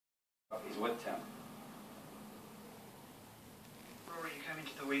with Tim. Rory, you came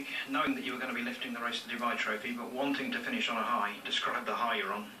into the week knowing that you were going to be lifting the Race to Dubai trophy, but wanting to finish on a high. Describe the high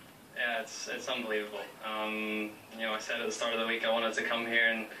you're on. Yeah, it's unbelievable. You know, I said at the start of the week I wanted to come here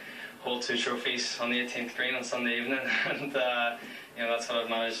and hold 2 trophies on the 18th green on Sunday evening, and you know, that's what I've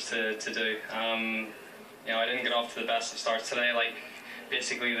managed to do. You know, I didn't get off to the best of starts today, like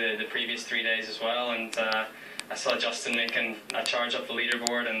basically the previous 3 days as well, and I saw Justin making a charge up the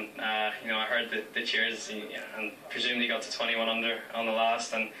leaderboard, and you know, I heard the cheers, and presumed he got to 21 under on the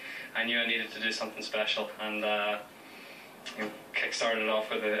last, and I knew I needed to do something special, and you know, kick-started off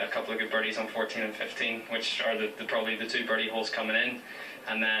with a couple of good birdies on 14 and 15, which are probably the 2 birdie holes coming in,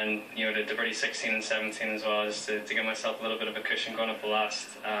 and then you know the birdie 16 and 17 as well, just to give myself a little bit of a cushion going up the last.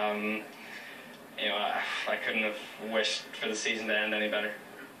 You know, I couldn't have wished for the season to end any better.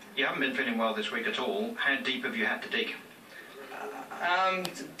 You haven't been feeling well this week at all. How deep have you had to dig?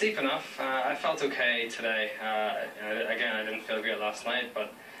 Deep enough. I felt okay today. Again, I didn't feel great last night,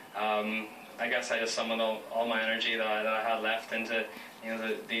 but I guess I just summoned all my energy that I had left into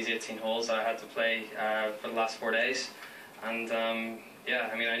these 18 holes that I had to play for the last 4 days. And yeah,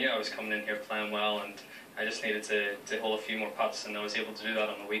 I mean, I knew I was coming in here playing well, and I just needed to hole a few more putts, and I was able to do that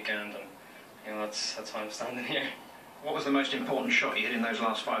on the weekend. And you know, that's why I'm standing here. What was the most important shot you hit in those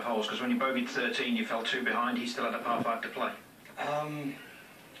last 5 holes? Because when you bogeyed 13, you fell 2 behind. He still had a par 5 to play.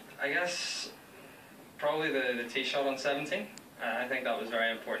 I guess probably the tee shot on 17. I think that was very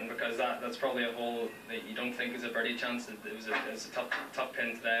important, because that's probably a hole that you don't think is a birdie chance. It was a tough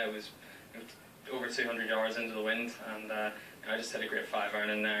pin today. It was over 200 yards into the wind, and I just hit a great 5-iron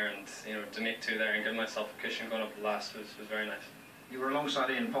in there, and you know, to make 2 there and give myself a cushion going up the last was very nice. You were alongside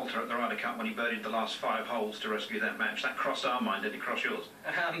Ian Poulter at the Ryder Cup when he birdied the last 5 holes to rescue that match. That crossed our mind. Did it cross yours?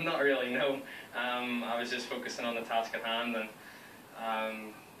 Not really, no. I was just focusing on the task at hand, and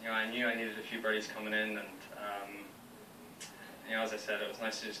you know, I knew I needed a few birdies coming in, and you know, as I said, it was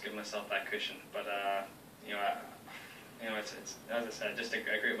nice to just give myself that cushion. But you know, it's as I said, just a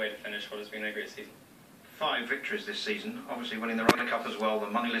great way to finish what has been a great season. 5 victories this season, obviously winning the Ryder Cup as well, the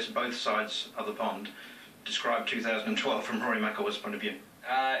money list both sides of the pond. Describe 2012 from Rory McIlroy's point of view.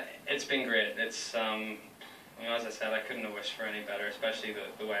 It's been great. It's you know, as I said, I couldn't have wished for any better, especially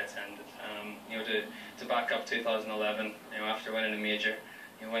the way it's ended. You know, to back up 2011, you know, after winning a major,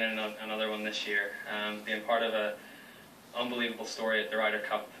 you know, winning another one this year, being part of a unbelievable story at the Ryder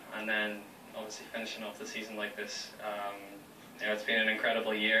Cup, and then obviously finishing off the season like this. You know, it's been an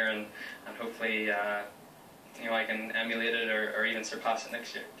incredible year, and hopefully you know, I can emulate it or even surpass it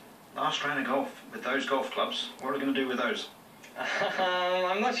next year. Last round of golf with those golf clubs. What are we going to do with those?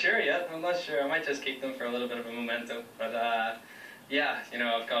 I'm not sure yet. I'm not sure. I might just keep them for a little bit of a memento. But yeah, you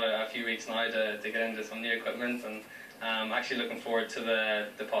know, I've got a few weeks now to get into some new equipment, and I'm actually looking forward to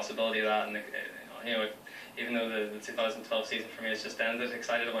the possibility of that. And you know, even though the 2012 season for me has just ended,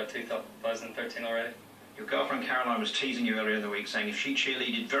 excited about 2013 already. Your girlfriend Caroline was teasing you earlier in the week, saying if she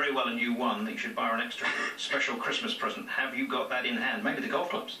cheerleaded very well and you won, that you should buy her an extra special Christmas present. Have you got that in hand? Maybe the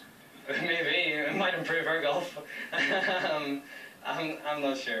golf clubs? Maybe. It might improve our golf. I'm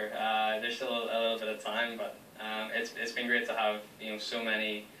not sure. There's still a little bit of time, but it's been great to have, you know, so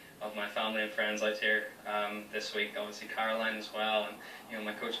many of my family and friends out here this week. Obviously Caroline as well, and you know,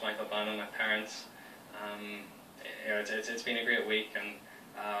 my coach Michael Bannon, my parents. You know, it's been a great week, and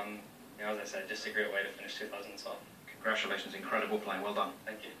you know, as I said, just a great way to finish 2012. Congratulations, incredible play. Well done.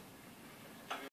 Thank you.